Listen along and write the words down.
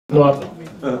No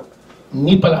hablo.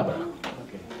 Ni palabra.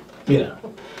 Mira.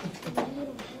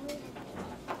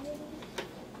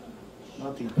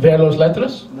 Ver los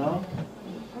letras? No.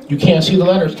 You can't see the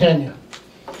letters, can you?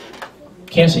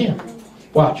 Can't see them.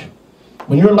 Watch.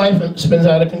 When your life spins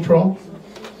out of control,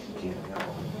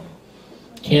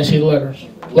 can't see the letters.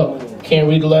 Look, can't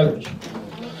read the letters.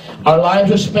 Our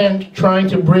lives are spent trying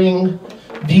to bring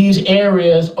these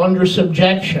areas under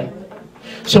subjection,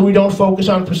 so we don't focus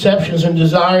on perceptions and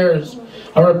desires,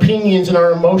 our opinions and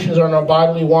our emotions and our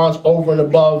bodily wants over and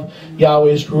above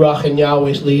Yahweh's Ruach and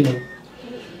Yahweh's leading.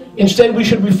 Instead, we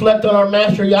should reflect on our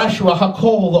Master Yahshua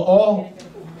HaKol, the All.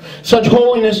 Such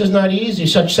holiness is not easy.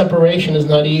 Such separation is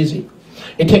not easy.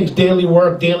 It takes daily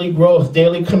work, daily growth,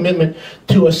 daily commitment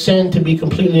to ascend to be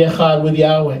completely echad with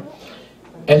Yahweh,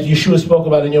 as Yeshua spoke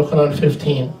about in Yochanan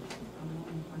 15.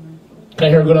 Can I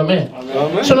hear a good amen?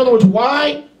 Amen. So in other words,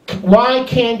 why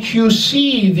can't you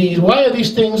see these? Why are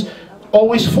these things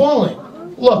always falling?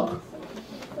 Look,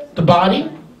 the body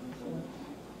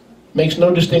makes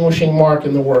no distinguishing mark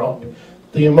in the world.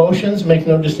 The emotions make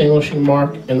no distinguishing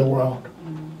mark in the world.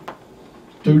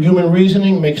 The human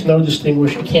reasoning makes no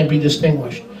distinguish. It can't be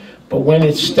distinguished. But when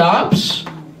it stops,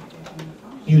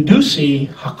 you do see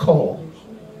Hakol.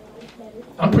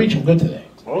 I'm preaching good today.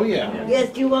 Oh yeah.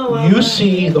 Yes, you are. You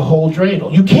see the whole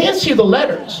dreidel. You can't see the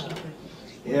letters,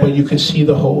 but you can see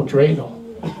the whole dreidel.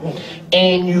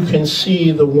 And you can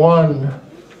see the one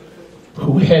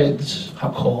who heads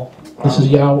Hakol. This is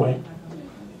Yahweh.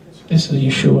 This is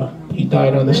Yeshua. He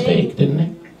died on the stake, didn't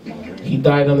he? He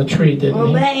died on the tree,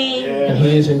 didn't he? And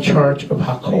he is in charge of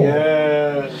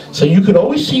Hakol. So you could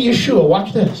always see Yeshua,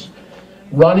 watch this,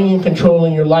 running and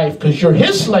controlling your life, because you're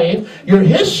his slave, you're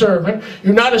his servant.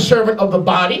 You're not a servant of the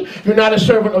body. You're not a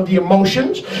servant of the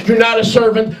emotions. You're not a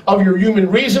servant of your human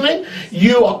reasoning.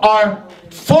 You are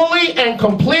fully and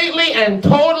completely and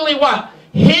totally what?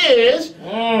 His.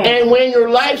 And when your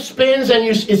life spins and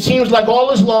it seems like all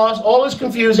is lost, all is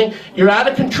confusing, you're out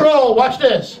of control, watch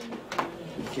this.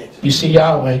 You see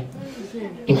Yahweh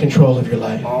in control of your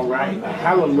life. All right.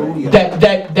 Hallelujah.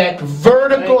 That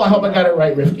vertical, I hope I got it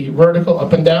right, Rifki. Vertical,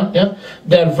 up and down, yeah?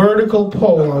 That vertical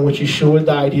pole on which Yeshua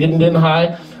died. He didn't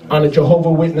die on a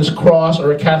Jehovah's Witness cross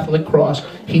or a Catholic cross.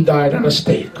 He died on a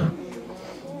stake.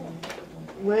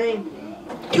 Wait.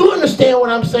 Do you understand what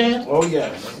I'm saying? Oh,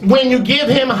 yes. When you give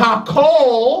him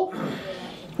Hakol,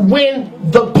 when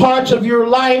the parts of your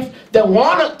life that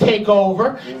want to take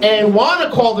over and want to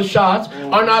call the shots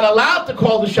are not allowed to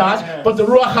call the shots, but the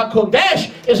Ruach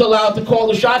HaKodesh is allowed to call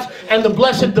the shots, and the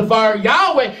blessed Devar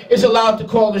Yahweh is allowed to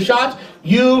call the shots,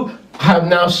 you have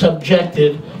now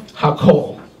subjected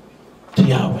Hakol to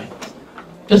Yahweh.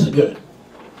 This is good.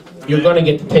 You're going to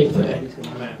get the tape today.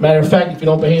 Matter of fact, if you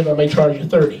don't behave, I may charge you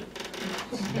 30.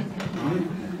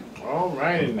 All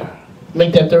right now.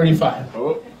 Make that 35.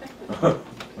 Oh.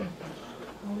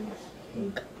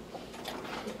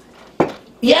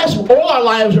 Yes, all our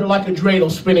lives are like a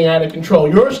dreidel spinning out of control.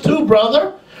 Yours too,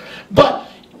 brother. But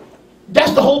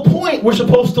that's the whole point. We're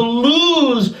supposed to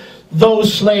lose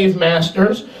those slave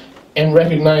masters and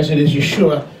recognize it is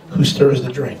Yeshua who stirs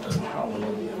the drink.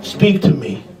 Speak to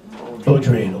me, O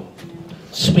dreidel.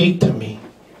 Speak to me.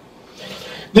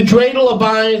 The dreidel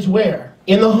abides where?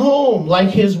 In the home, like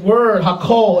his word,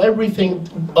 Hakol, everything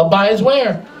abides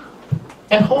where?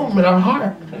 At home, in our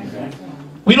heart.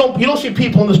 You don't see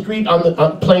people in the street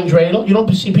playing dreidel. You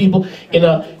don't see people in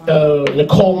a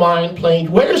coal mine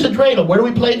playing. Where is the dreidel? Where do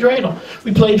we play dreidel?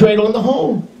 We play dreidel in the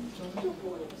home.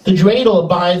 The dreidel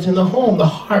abides in the home, the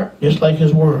heart, just like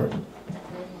his word.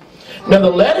 Now the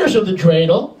letters of the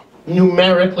dreidel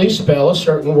numerically spell a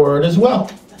certain word as well.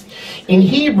 In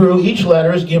Hebrew, each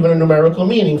letter is given a numerical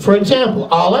meaning. For example,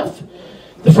 Aleph,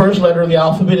 the first letter of the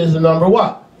alphabet, is the number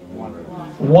what?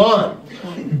 1.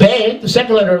 Bet, the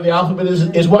second letter of the alphabet,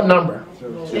 is what number?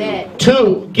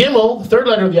 2. Gimel, the third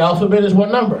letter of the alphabet, is what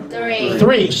number?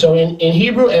 3. So in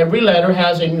Hebrew, every letter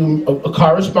has a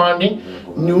corresponding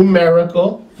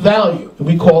numerical value.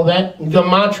 We call that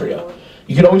gematria.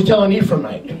 You can always tell an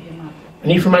Ephraimite. An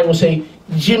Ephraimite will say,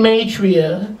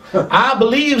 gematria. I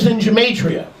believes in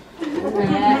gematria.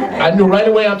 I knew right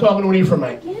away I'm talking to an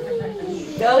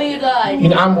Ephraimite. No, you guys. You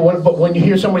know, but when you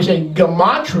hear somebody say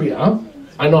gematria,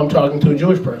 I know I'm talking to a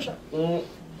Jewish person.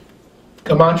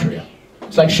 Gematria.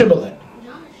 It's like shibboleth.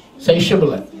 Say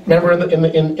shibboleth. Remember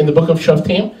in the book of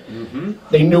Shoftim?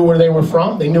 They knew where they were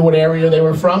from. They knew what area they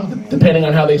were from, depending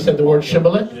on how they said the word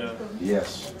shibboleth. Yeah.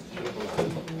 Yes.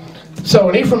 So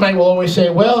an Ephraimite will always say,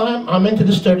 well, I'm into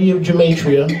the study of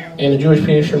gematria. And the Jewish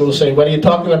person will say, what are you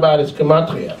talking about? It's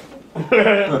gematria.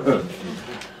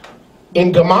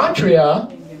 In gematria,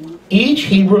 Each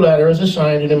Hebrew letter is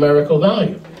assigned a numerical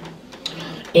value.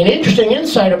 An interesting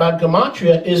insight about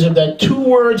gematria is that two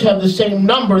words have the same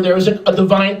number, there is a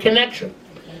divine connection.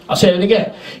 I'll say it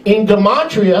again. In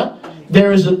gematria,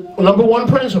 there is a number one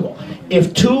principle.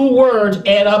 If two words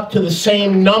add up to the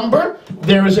same number,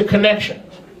 there is a connection.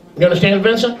 You understand,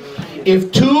 Vincent?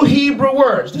 If two Hebrew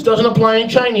words, this doesn't apply in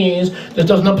Chinese, this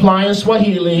doesn't apply in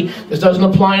Swahili, this doesn't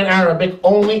apply in Arabic,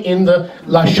 only in the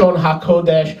Lashon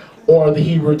HaKodesh or the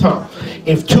Hebrew tongue.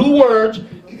 If two words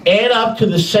add up to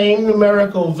the same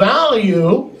numerical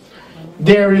value,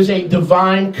 there is a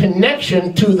divine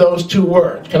connection to those two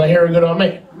words. Can I hear a good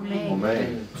amen?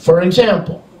 Amen. For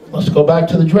example, let's go back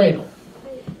to the dreidel.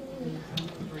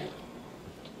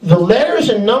 The letters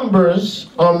and numbers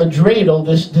on the dreidel,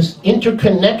 this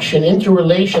interconnection,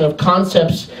 interrelation of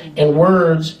concepts and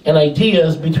words and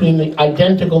ideas between the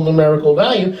identical numerical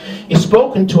value is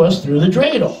spoken to us through the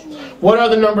dreidel. What are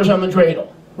the numbers on the dreidel?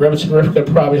 Rebbe could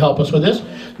probably help us with this.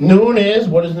 Noon is,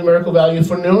 what is the numerical value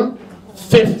for noon?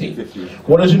 50.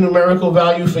 What is the numerical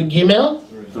value for gimel?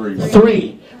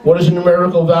 3. What is the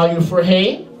numerical value for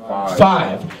hay?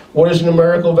 5. What is the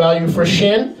numerical value for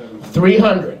shin?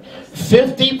 300.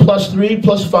 50 plus 3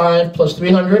 plus 5 plus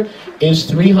 300 is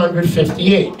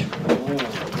 358.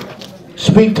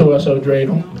 Speak to us, O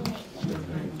dreidel.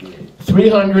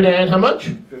 300 and how much?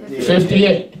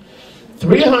 58.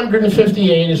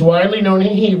 358 is widely known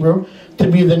in Hebrew to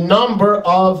be the number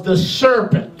of the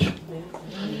serpent.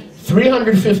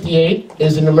 358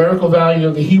 is the numerical value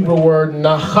of the Hebrew word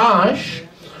nachash,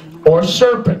 or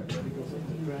serpent.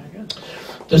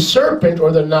 The serpent,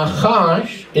 or the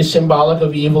nachash, is symbolic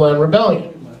of evil and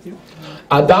rebellion.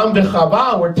 Adam and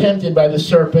Chava were tempted by the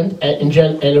serpent and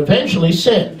eventually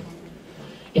sinned.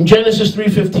 In Genesis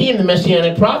 3:15, the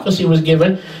Messianic prophecy was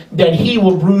given that he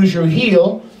will bruise your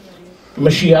heel,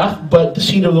 Mashiach, but the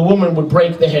seed of the woman would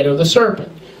break the head of the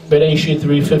serpent. Bereshit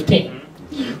 3:15.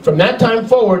 From that time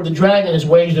forward, the dragon has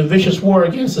waged a vicious war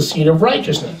against the seed of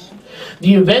righteousness.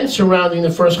 The event surrounding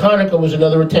the first Chanukah was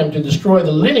another attempt to destroy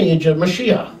the lineage of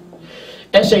Mashiach.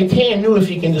 Satan knew if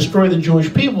he can destroy the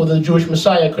Jewish people, the Jewish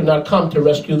Messiah could not come to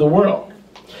rescue the world.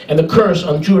 And the curse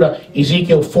on Judah,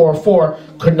 Ezekiel 4:4,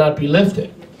 could not be lifted.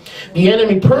 The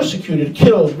enemy persecuted,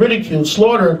 killed, ridiculed,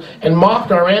 slaughtered, and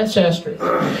mocked our ancestors.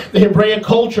 The Hebraic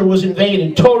culture was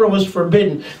invaded. Torah was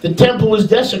forbidden. The temple was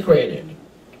desecrated.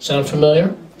 Sound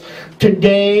familiar?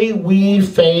 Today we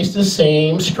face the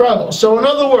same struggle. So in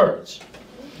other words,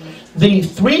 the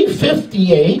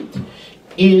 358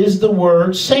 is the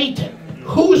word Satan.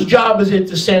 Whose job is it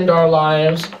to send our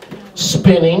lives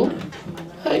spinning?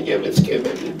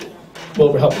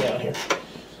 We'll help me out here.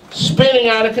 Spinning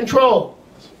out of control.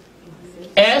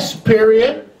 S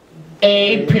period,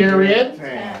 A period,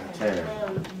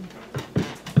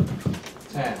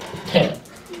 10.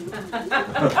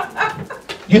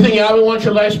 You think Yahweh wants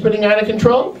your life spinning out of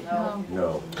control?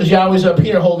 No. Because Yahweh's up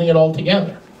here holding it all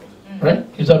together. Right?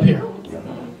 He's up here.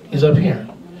 He's up here.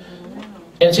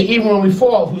 And so even when we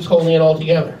fall, who's holding it all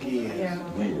together?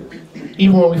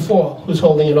 Even when we fall, who's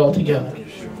holding it all together?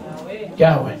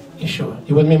 Yahweh. Yeshua.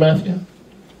 You with me, Matthew?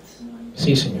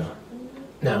 Si, senor.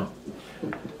 Now.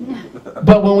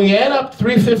 But when we add up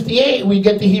 358, we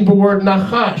get the Hebrew word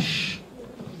nachash.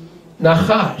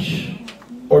 Nachash,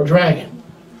 or dragon,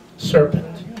 serpent.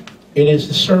 It is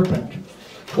the serpent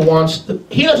who wants to,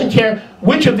 he doesn't care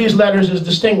which of these letters is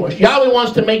distinguished. Yahweh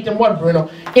wants to make them what, Bruno?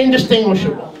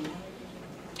 Indistinguishable.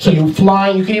 So you fly,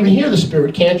 you can even hear the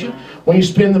spirit, can't you? When you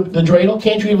spin the dreidel,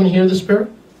 can't you even hear the spirit?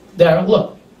 There,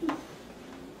 look.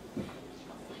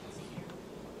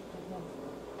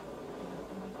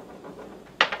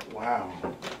 Wow.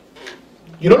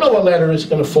 You don't know what letter is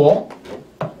going to fall.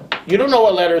 You don't know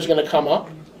what letter is going to come up.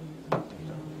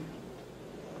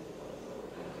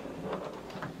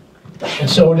 And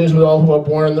so it is with all who are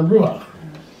born in the Ruach.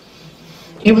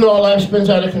 Even though our life spins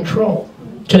out of control,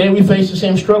 today we face the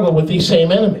same struggle with the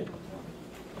same enemy.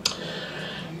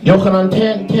 Yochanan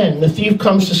 10:10, the thief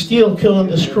comes to steal, kill, and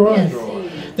destroy.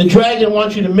 The dragon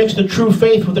wants you to mix the true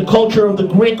faith with the culture of the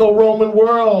Greco-Roman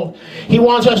world. He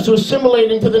wants us to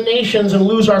assimilate into the nations and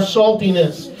lose our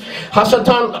saltiness.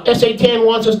 Satan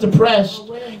wants us depressed,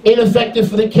 ineffective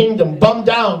for the kingdom, bummed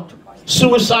out,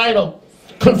 suicidal,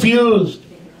 confused,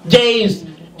 dazed,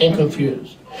 and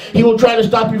confused. He will try to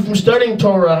stop you from studying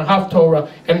Torah, Haftorah,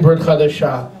 and Brit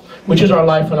Chadashah, which is our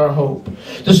life and our hope.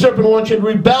 The serpent wants you to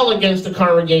rebel against the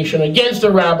congregation, against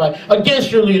the rabbi,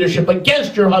 against your leadership,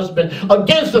 against your husband,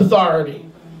 against authority.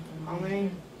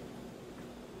 Amen.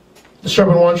 The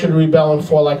serpent wants you to rebel and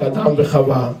fall like Adam and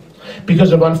Chava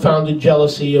because of unfounded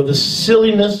jealousy of the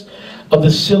silliness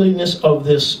of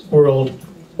this world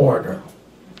order.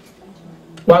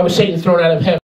 Why was Satan thrown out of heaven?